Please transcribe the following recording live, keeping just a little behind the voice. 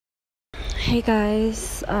Hey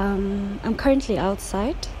guys, I'm currently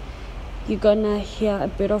outside. You're gonna hear a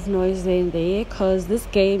bit of noise there and there because this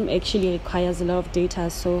game actually requires a lot of data,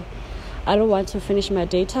 so I don't want to finish my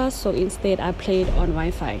data, so instead I play it on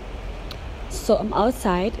Wi-Fi. So I'm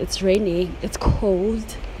outside, it's raining, it's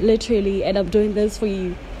cold, literally, and I'm doing this for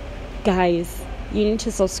you guys. You need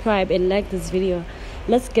to subscribe and like this video.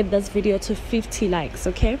 Let's get this video to 50 likes,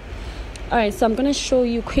 okay? Alright, so I'm gonna show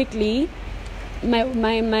you quickly. My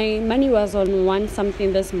money was on one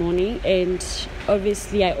something this morning, and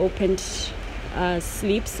obviously I opened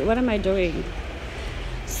sleeps. What am I doing?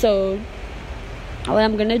 So what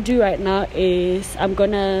I'm gonna do right now is I'm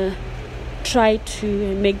gonna try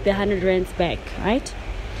to make the 100 rands back, right?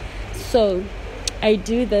 So I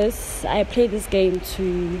play this game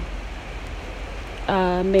to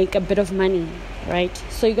make a bit of money, right?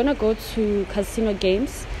 So you're gonna go to casino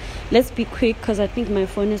games. Let's be quick because I think my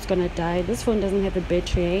phone is gonna die. This phone doesn't have a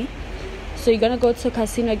battery. So you're gonna go to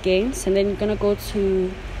casino games, and then you're gonna go to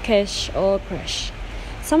cash or crash.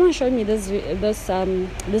 Someone showed me this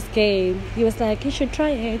game. He was like, you should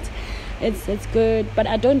try it. It's good, but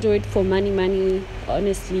I don't do it for money.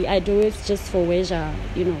 Honestly, I do it just for leisure.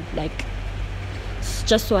 Like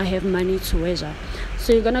just so I have money to leisure.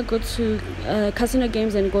 So you're gonna go to casino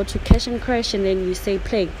games and go to cash and crash, and then you say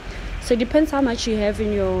play. So it depends how much you have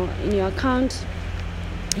in your account.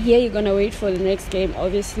 Here you're gonna wait for the next game.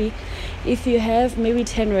 Obviously, if you have maybe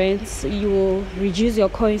 10 rands, you will reduce your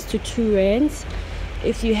coins to 2 rands.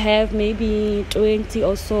 If you have maybe 20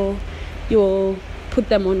 or so, you will put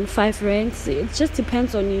them on 5 rands. It just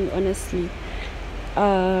depends on you, honestly.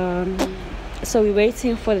 So we're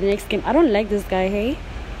waiting for the next game. I don't like this guy. Hey,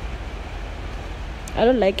 I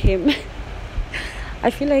don't like him. I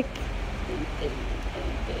feel like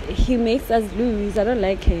he makes us lose. I don't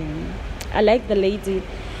like him. I like the lady.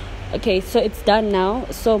 Okay, so it's done now.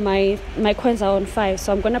 So my coins are on 5.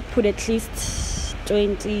 So I'm gonna put at least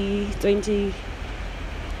 20.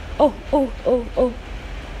 Oh.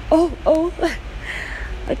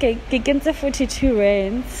 Okay, against the 42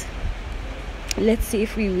 rands. Let's see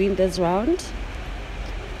if we win this round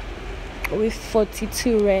with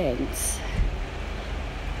 42 rands.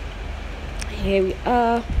 Here we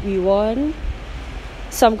are. We won.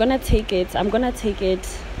 So I'm gonna take it. I don't like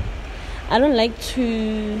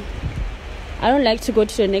to go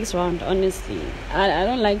to the next round, honestly. I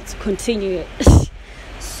don't like to continue.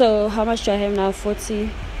 So how much do I have now? 40.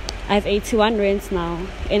 I have 81 rands now,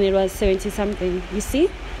 and it was 70 something. You see,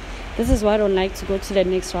 this is why I don't like to go to the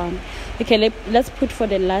next round. Okay, let's put for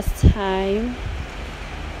the last time.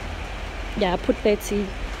 Yeah, I put 30.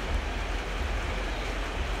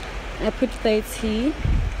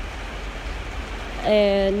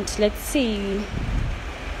 And let's see.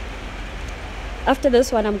 After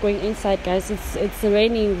this one, I'm going inside, guys. It's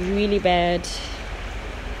raining really bad.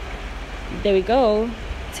 There we go.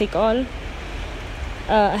 Take all.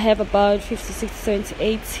 I have about 56, 70,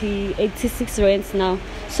 80, 86 rands now.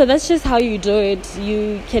 So that's just how you do it.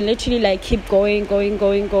 You can literally like keep going.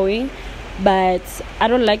 But I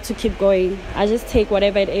don't like to keep going. I just take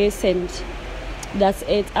whatever it is and that's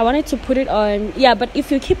it. I wanted to put it on. Yeah, but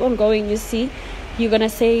if you keep on going, you see, you're gonna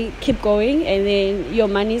say keep going, and then your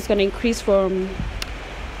money is gonna increase from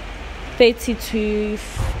 30 to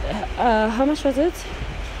how much was it?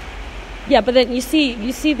 Yeah, but then you see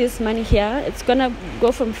this money here, it's gonna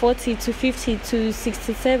go from 40 to 50 to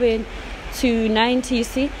 67 to 90. You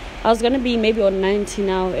see, I was gonna be maybe on 90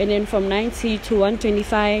 now, and then from 90 to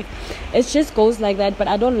 125. It just goes like that. But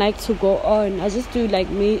I don't like to go on. I just do like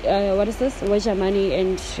what is this? Wager money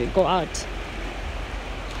and go out.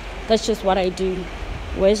 That's just what I do.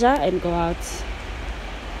 Wager and go out.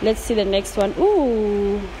 Let's see the next one.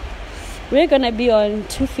 Ooh, we're gonna be on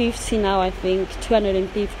 250 now, I think.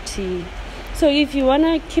 250. So if you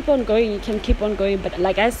wanna keep on going, you can keep on going. But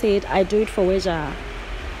like I said, I do it for wager.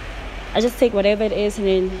 I just take whatever it is and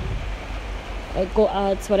then go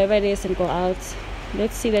out. Whatever it is and go out.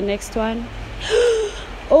 Let's see the next one.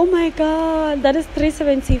 Oh my god, that is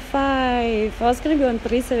 375. I was gonna be on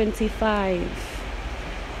 375.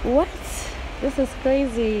 What? This is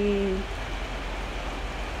crazy.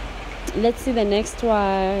 Let's see the next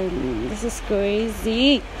one. This is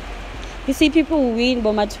crazy. You see, people win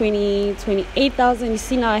Boma 28,000. You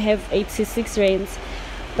see, now I have 86 rands.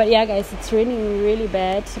 But yeah, guys, it's raining really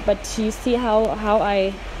bad. But you see how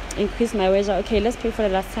I increase my wager. Okay, let's play for the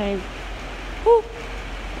last time. Woo.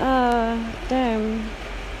 Damn.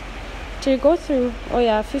 Did it go through? Oh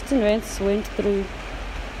yeah, 15 rands went through.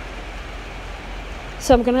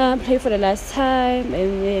 So I'm gonna play for the last time,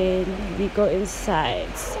 and then we go inside.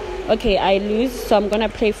 Okay, I lose, so I'm gonna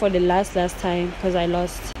play for the last time because I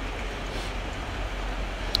lost.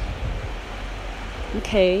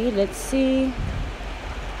 Okay, let's see.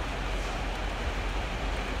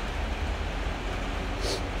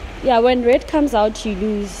 Yeah, when red comes out, you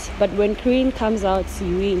lose. But when green comes out,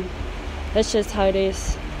 you win. That's just how it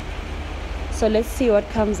is. So let's see what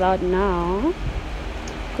comes out now.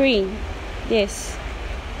 Green. Yes.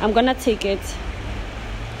 I'm gonna take it.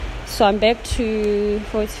 So I'm back to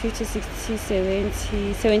 40, 50, 60,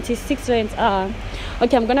 70, 76 rands.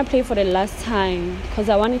 Okay, I'm gonna play for the last time because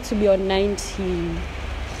I want it to be on 90.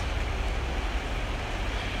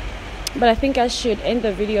 But I think I should end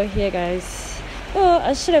the video here, guys. Oh,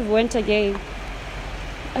 I should have went again.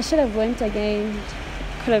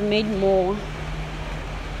 Could have made more.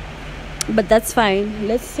 But that's fine.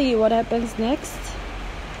 Let's see what happens next.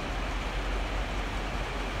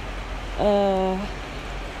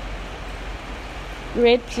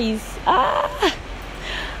 Red, please.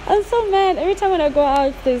 I'm so mad. Every time when I go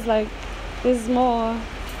out, there's more.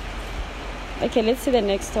 Okay, let's see the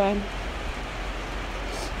next one.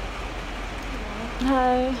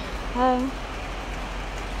 Hi.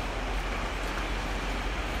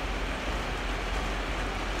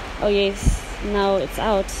 Oh yes, now it's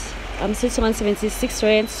out. I'm still 176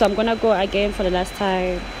 rands, so I'm gonna go again for the last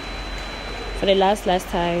time. For the last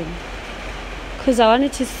time. Because I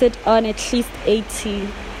wanted to sit on at least 80.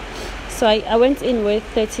 So I went in with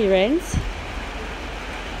 30 rands.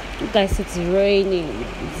 Guys, it's raining.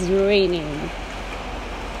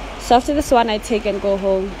 So after this one, I take and go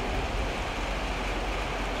home.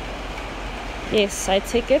 Yes, I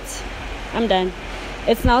take it. I'm done.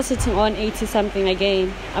 It's now sitting on 80 something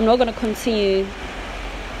again. I'm not gonna continue.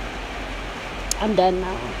 I'm done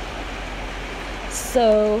now.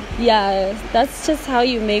 So yeah, that's just how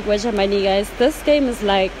you make wager money, guys. This game is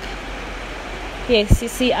like, yes, you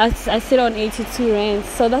see, I sit on 82 rands.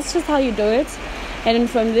 So that's just how you do it. And then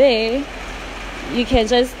from there, you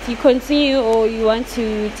continue, or you want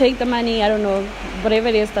to take the money, I don't know, whatever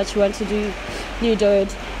it is that you want to do, you do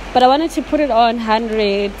it. But I wanted to put it on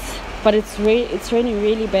 100, but it's raining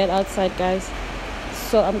really bad outside, guys.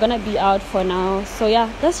 So I'm gonna be out for now. So yeah,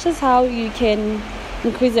 that's just how you can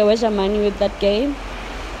increase your wager money with that game,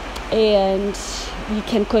 and you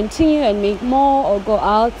can continue and make more, or go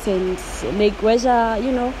out and make wager.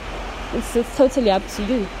 It's totally up to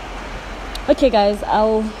you. Okay, guys,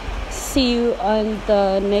 I'll see you on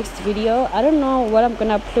the next video. I don't know what I'm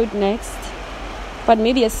gonna upload next, but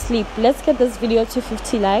maybe a sleep. Let's get this video to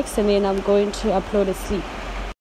 50 likes, and then I'm going to upload a sleep.